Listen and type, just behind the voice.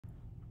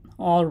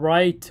All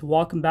right,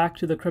 welcome back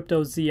to the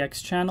Crypto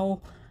ZX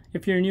channel.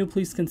 If you're new,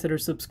 please consider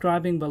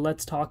subscribing, but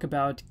let's talk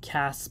about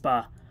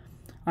Kaspa.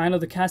 I know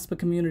the Kaspa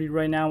community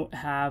right now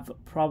have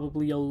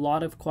probably a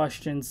lot of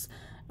questions.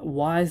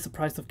 Why is the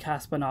price of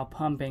Kaspa not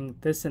pumping?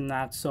 This and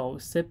that. So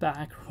sit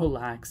back,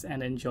 relax,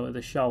 and enjoy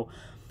the show.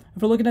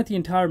 If we're looking at the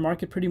entire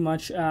market, pretty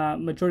much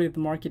majority of the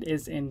market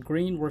is in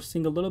green. We're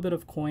seeing a little bit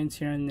of coins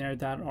here and there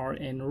that are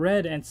in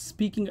red. And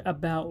speaking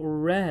about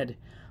red,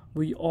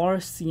 we are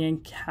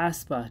seeing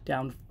Kaspa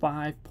down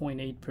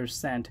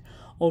 5.8%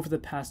 over the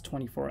past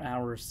 24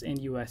 hours in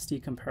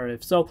USD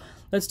comparative. So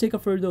let's take a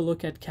further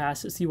look at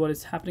CAS to see what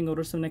is happening. What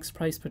are some next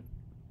price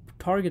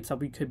targets that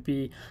we could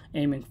be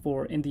aiming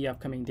for in the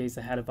upcoming days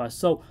ahead of us.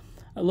 So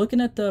looking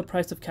at the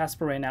price of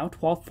Kaspa right now,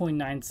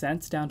 12.9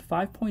 cents, down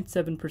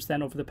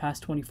 5.7% over the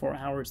past 24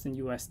 hours in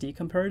USD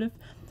comparative.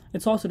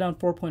 It's also down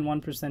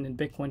 4.1% in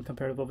Bitcoin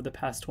comparative over the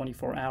past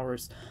 24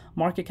 hours.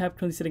 Market cap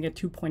currently sitting at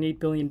 $2.8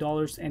 billion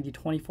and the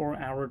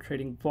 24-hour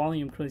trading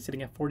volume currently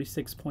sitting at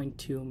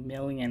 46.2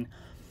 million.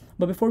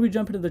 But before we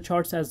jump into the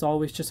charts, as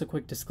always, just a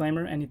quick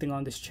disclaimer, anything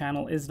on this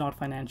channel is not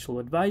financial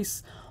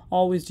advice.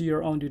 Always do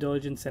your own due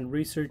diligence and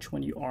research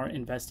when you are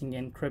investing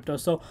in crypto.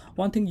 So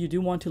one thing you do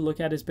want to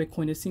look at is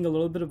Bitcoin is seeing a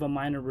little bit of a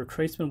minor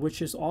retracement,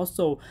 which is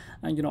also,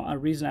 a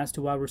reason as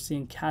to why we're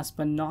seeing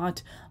Kaspa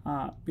not,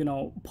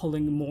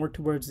 pulling more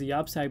towards the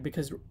upside.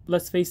 Because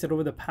let's face it,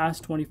 over the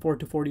past 24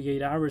 to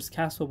 48 hours,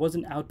 Kaspa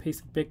wasn't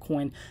outpacing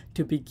Bitcoin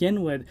to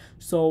begin with.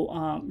 So,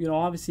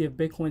 obviously, if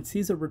Bitcoin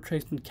sees a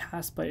retracement,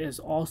 Kaspa is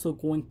also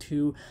going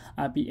to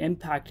be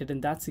impacted,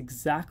 and that's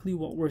exactly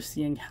what we're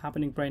seeing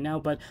happening right now.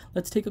 But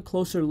let's take a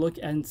closer look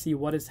and see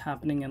what is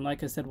happening, and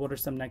like I said, what are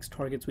some next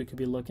targets we could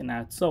be looking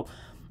at. So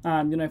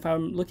if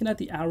I'm looking at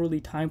the hourly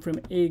time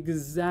frame,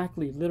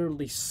 exactly,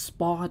 literally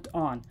spot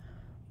on.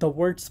 The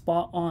word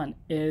spot on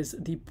is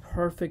the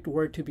perfect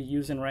word to be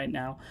using right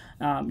now.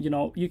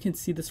 You can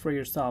see this for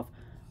yourself.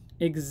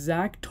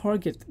 Exact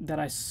target that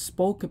I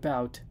spoke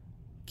about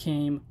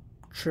came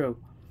true.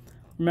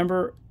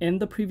 Remember, in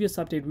the previous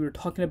update, we were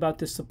talking about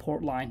this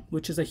support line,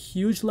 which is a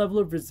huge level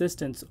of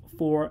resistance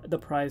for the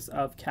price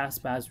of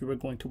Kaspa as we were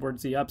going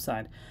towards the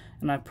upside.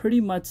 And I pretty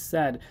much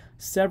said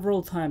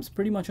several times,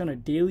 pretty much on a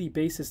daily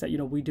basis, that,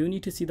 we do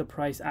need to see the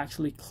price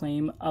actually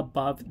claim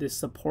above this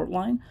support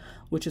line,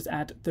 which is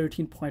at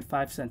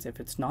 13.5 cents. If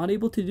it's not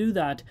able to do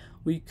that,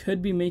 we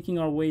could be making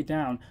our way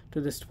down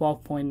to this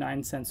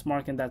 12.9 cents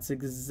mark. And that's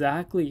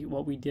exactly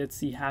what we did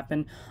see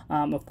happen.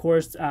 Of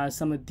course,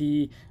 some of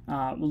the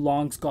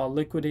longs got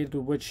liquidated,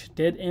 which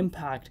did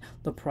impact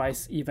the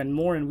price even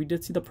more. And we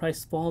did see the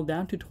price fall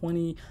down to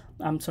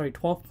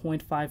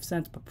 12.5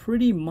 cents, but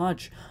pretty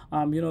much,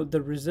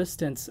 the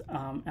resistance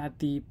at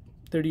the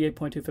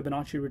 38.2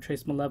 Fibonacci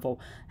retracement level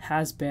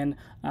has been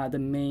the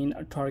main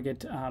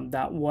target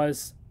that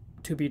was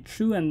to be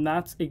true, and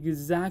that's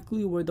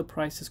exactly where the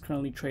price is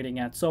currently trading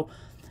at. So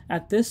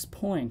at this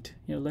point,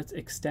 let's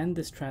extend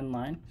this trend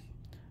line.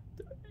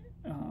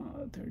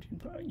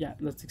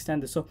 Let's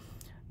extend this. So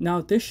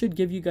now this should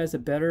give you guys a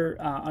better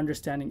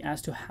understanding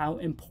as to how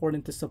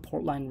important the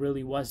support line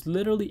really was.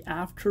 Literally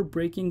after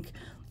breaking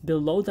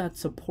below that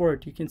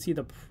support, you can see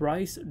the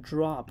price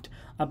dropped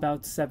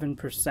about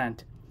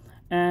 7%.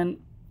 And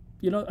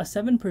a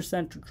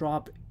 7%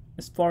 drop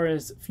as far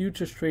as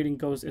futures trading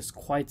goes is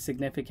quite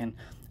significant.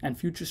 And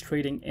futures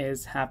trading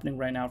is happening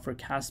right now for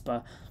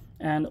Kaspa.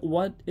 And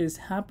what is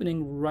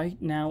happening right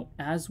now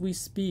as we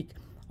speak,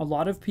 a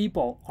lot of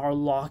people are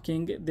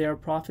locking their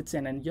profits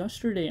in. And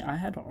yesterday I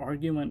had an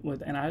argument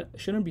with, and I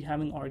shouldn't be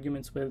having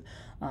arguments with,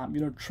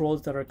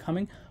 trolls that are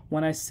coming.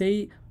 When I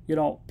say,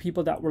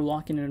 people that were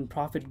locking in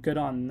profit, good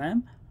on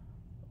them.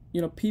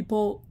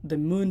 People, the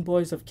moon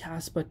boys of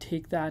Kaspa,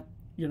 take that,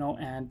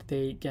 and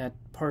they get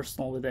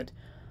personal with it.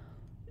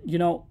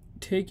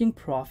 Taking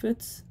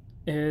profits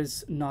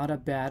is not a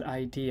bad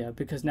idea,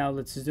 because now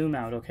let's zoom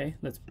out, okay?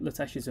 Let's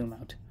actually zoom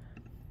out.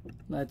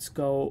 Let's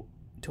go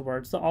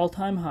towards the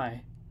all-time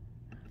high.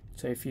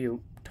 So if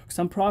you took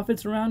some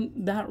profits around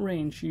that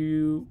range,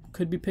 you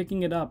could be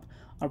picking it up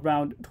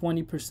around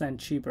 20%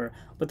 cheaper.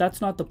 But that's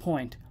not the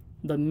point.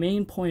 The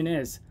main point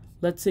is,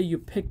 let's say you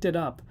picked it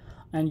up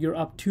and you're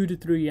up 2 to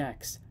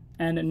 3x.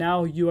 And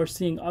now you are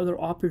seeing other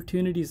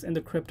opportunities in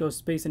the crypto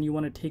space and you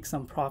want to take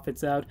some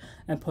profits out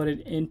and put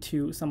it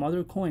into some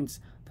other coins.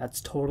 That's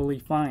totally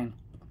fine.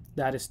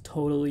 That is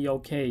totally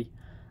okay.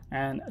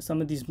 And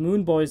some of these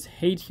moon boys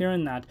hate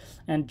hearing that.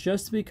 And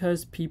just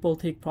because people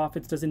take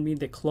profits doesn't mean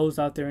they close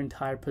out their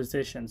entire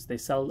positions. They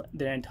sell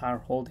their entire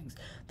holdings.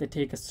 They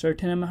take a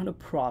certain amount of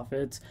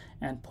profits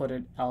and put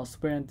it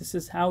elsewhere. And this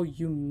is how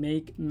you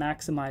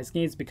maximize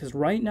gains. Because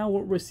right now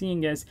what we're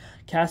seeing is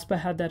Kaspa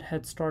had that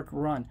head start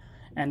run,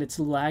 and it's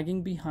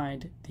lagging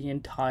behind the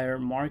entire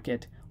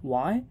market.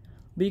 Why?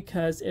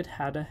 Because it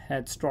had a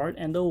head start,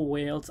 and the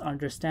whales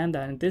understand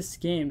that. And this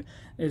game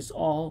is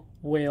all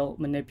whale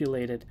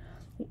manipulated.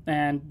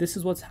 And this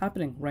is what's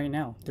happening right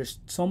now. There's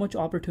so much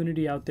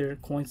opportunity out there,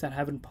 coins that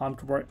haven't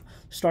pumped. We're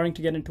starting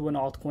to get into an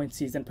altcoin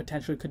season,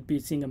 potentially could be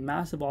seeing a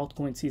massive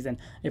altcoin season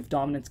if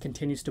dominance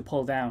continues to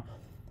pull down.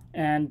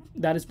 and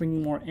that is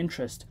bringing more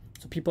interest.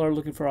 So people are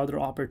looking for other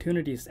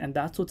opportunities, and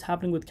that's what's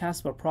happening with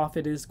Kaspa.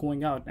 Profit is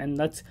going out, and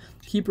let's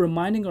keep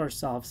reminding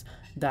ourselves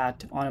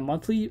that on a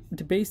monthly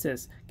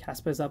basis,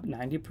 Kaspa is up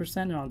 90%,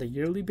 and on the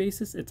yearly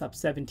basis, it's up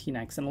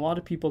 17x. And a lot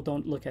of people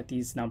don't look at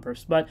these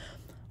numbers, but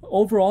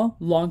overall,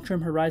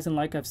 long-term horizon,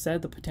 like I've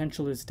said, the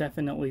potential is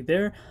definitely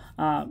there.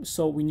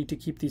 So we need to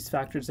keep these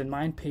factors in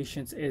mind.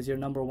 Patience is your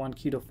number one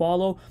key to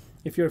follow.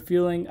 If you're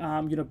feeling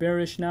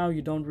bearish now,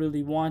 you don't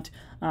really want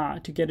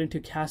to get into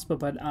Kaspa,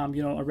 but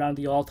around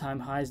the all-time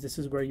highs, this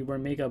is where you were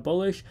mega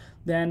bullish,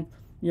 then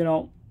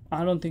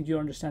I don't think you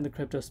understand the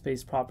crypto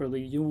space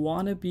properly. You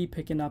want to be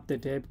picking up the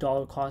dip,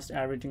 dollar cost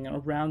averaging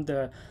around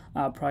the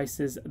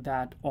prices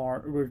that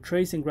are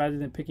retracing, rather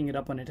than picking it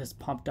up when it has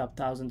pumped up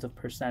thousands of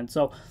percent.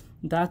 So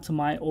that's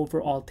my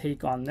overall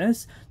take on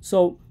this.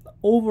 So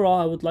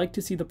overall, I would like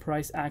to see the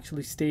price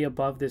actually stay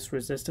above this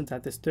resistance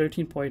at this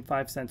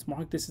 13.5 cents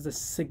mark. This is a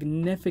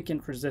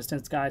significant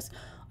resistance, guys.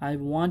 I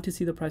want to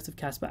see the price of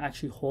Kaspa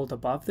actually hold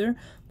above there,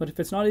 but if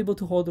it's not able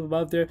to hold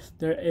above there,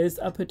 there is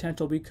a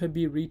potential we could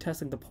be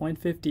retesting the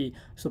 0.50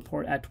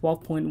 support at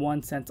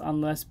 12.1 cents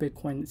unless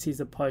Bitcoin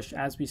sees a push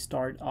as we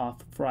start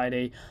off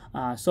Friday.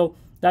 So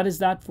that is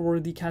that for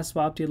the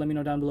Kaspa update. Let me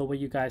know down below what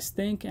you guys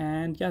think,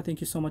 and yeah,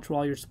 thank you so much for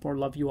all your support.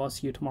 Love you all.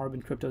 See you tomorrow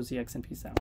in Crypto ZX, and peace out.